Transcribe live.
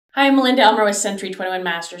Hi, I'm Melinda Elmer with Century 21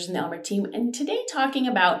 Masters and the Elmer team, and today talking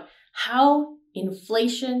about how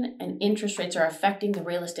inflation and interest rates are affecting the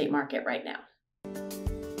real estate market right now.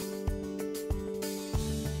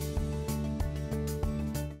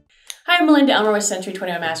 Hi, I'm Melinda Elmer with Century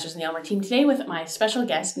 21 Masters and the Elmer team, today with my special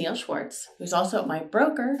guest, Neil Schwartz, who's also my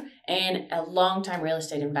broker and a longtime real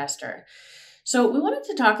estate investor. So we wanted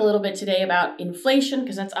to talk a little bit today about inflation,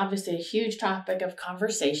 because that's obviously a huge topic of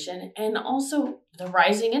conversation, and also the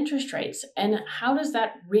rising interest rates. And how does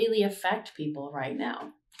that really affect people right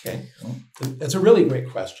now? Okay, well, that's a really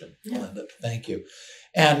great question, Melinda. Thank you.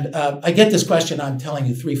 And I get this question, I'm telling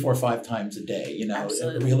you, 3, 4, 5 times a day,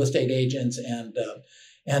 real estate agents and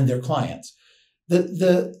their clients.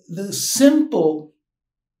 The simple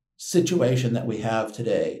situation that we have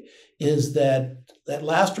today is that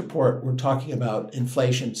last report, we're talking about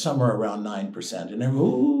inflation somewhere around 9%. And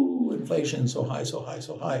ooh, inflation so high, so high,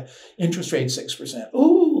 so high. Interest rate 6%.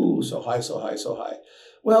 Ooh, so high, so high, so high.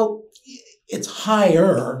 Well, it's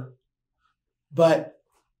higher, but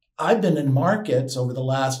I've been in markets over the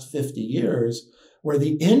last 50 years where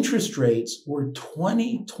the interest rates were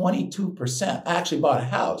 20, 22%. I actually bought a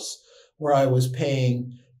house where I was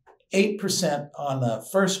paying 8% on a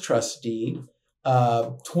first trust deed,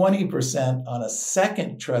 20% on a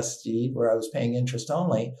second trust deed where I was paying interest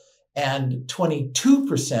only, and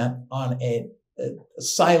 22% on a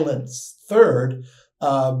silent third.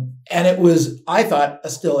 And it was, I thought,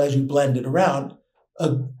 still, as you blend it around,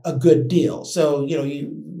 a good deal. So,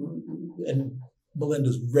 and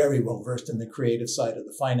Melinda's very well versed in the creative side of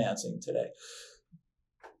the financing today.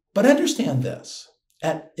 But understand this,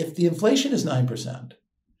 if the inflation is 9%,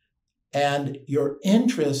 and your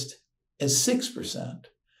interest is 6%,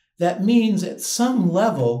 that means at some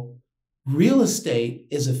level, real estate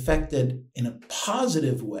is affected in a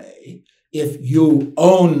positive way. If you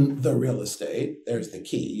own the real estate, there's the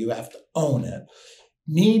key, you have to own it,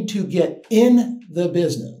 need to get in the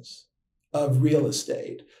business of real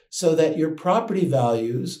estate so that your property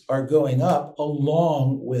values are going up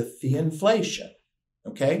along with the inflation,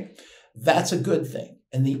 okay? That's a good thing.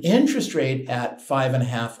 And the interest rate at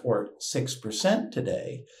 5.5% or 6%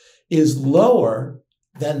 today is lower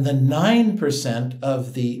than the 9%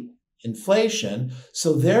 of the inflation.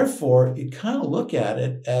 So therefore, you kind of look at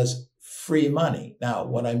it as free money. Now,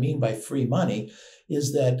 what I mean by free money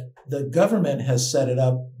is that the government has set it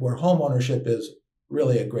up where home ownership is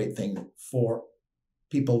really a great thing for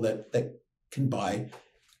people that can buy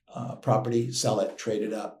property, sell it, trade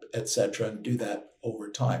it up, etc., and do that over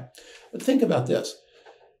time. But think about this.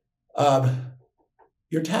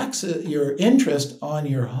 Your taxes, your interest on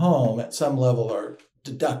your home at some level are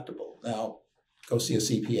deductible. Now, go see a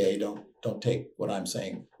CPA. Don't take what I'm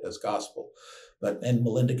saying as gospel. And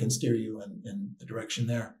Melinda can steer you in the direction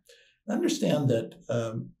there. Understand that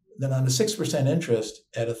on a 6% interest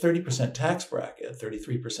at a 30% tax bracket,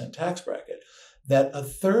 33% tax bracket, that a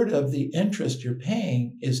third of the interest you're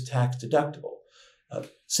paying is tax deductible.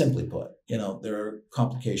 Simply put, there are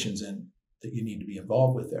complications that you need to be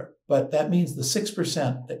involved with there. But that means the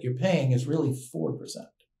 6% that you're paying is really 4%.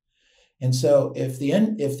 And so if the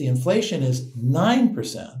inflation is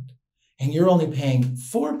 9% and you're only paying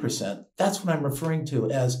 4%, that's what I'm referring to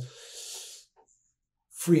as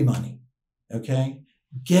free money, okay?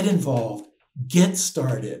 Get involved, get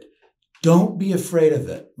started. Don't be afraid of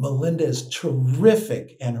it. Melinda is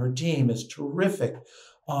terrific and her team is terrific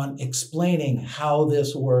on explaining how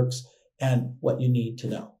this works and what you need to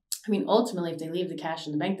know. I mean, ultimately, if they leave the cash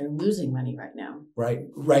in the bank, they're losing money right now.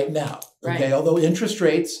 Right now. Okay. Right. Although interest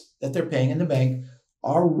rates that they're paying in the bank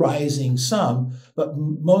are rising some, but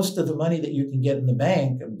most of the money that you can get in the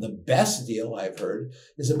bank, the best deal I've heard,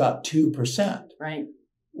 is about 2%. Right.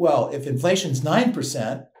 Well, if inflation's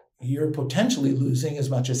 9%, you're potentially losing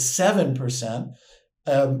as much as 7%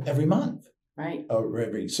 every month. Right. Or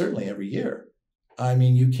certainly every year. I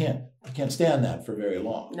mean, you can't stand that for very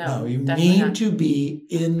long. No, you definitely need not. to be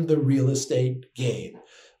in the real estate game,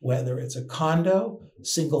 whether it's a condo,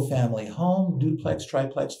 single family home, duplex,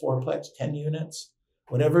 triplex, fourplex, 10 units,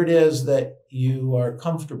 whatever it is that you are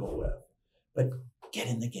comfortable with. But get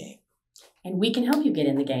in the game. And we can help you get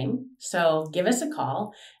in the game. So give us a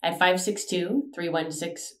call at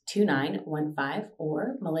 562-316-2915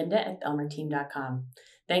 or melinda@elmerteam.com.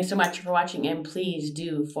 Thanks so much for watching, and please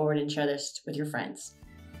do forward and share this with your friends.